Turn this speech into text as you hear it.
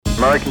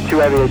American 2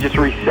 Heavy, I just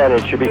reset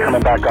it. Should be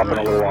coming back up in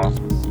a little while.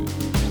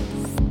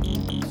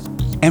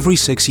 Every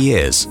 6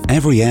 years,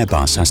 every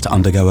Airbus has to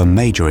undergo a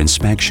major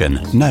inspection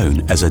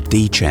known as a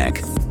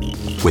D-check.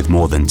 With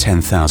more than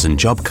 10,000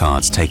 job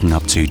cards taking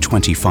up to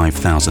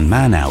 25,000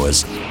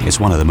 man-hours, it's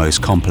one of the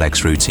most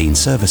complex routine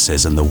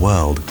services in the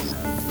world.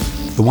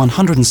 The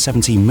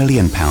 £170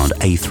 million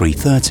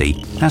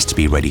A330 has to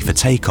be ready for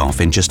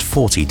takeoff in just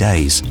 40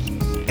 days.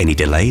 Any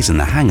delays in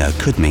the hangar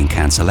could mean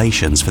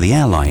cancellations for the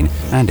airline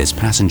and its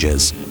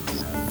passengers.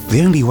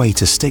 The only way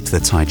to stick to the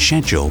tight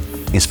schedule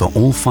is for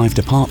all 5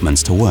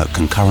 departments to work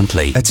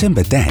concurrently. A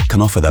timber deck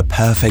can offer the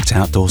perfect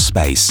outdoor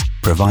space,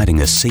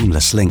 providing a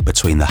seamless link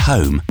between the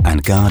home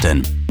and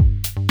garden.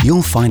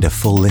 You'll find a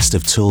full list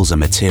of tools and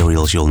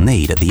materials you'll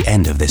need at the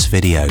end of this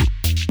video.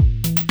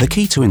 The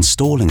key to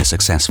installing a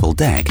successful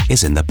deck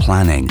is in the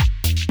planning.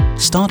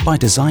 Start by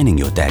designing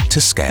your deck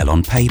to scale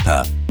on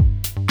paper.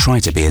 Try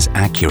to be as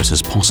accurate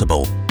as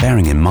possible,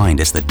 bearing in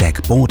mind it's the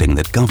deck boarding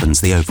that governs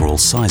the overall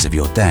size of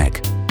your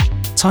deck.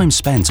 Time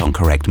spent on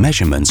correct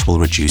measurements will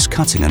reduce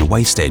cutting and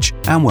wastage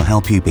and will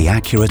help you be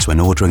accurate when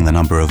ordering the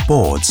number of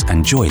boards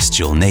and joists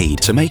you'll need.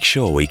 To make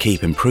sure we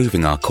keep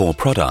improving our core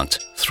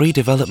product, 3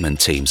 development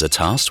teams are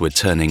tasked with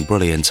turning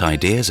brilliant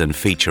ideas and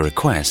feature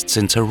requests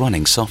into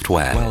running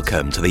software.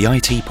 Welcome to the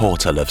IT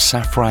portal of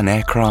Safran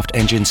Aircraft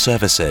Engine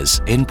Services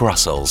in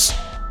Brussels.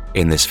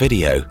 In this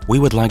video, we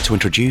would like to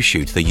introduce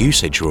you to the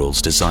usage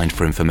rules designed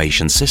for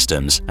information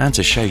systems and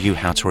to show you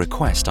how to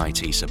request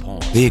IT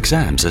support. The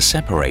exams are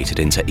separated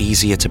into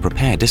easier to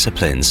prepare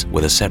disciplines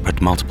with a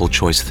separate multiple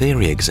choice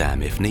theory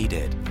exam if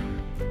needed.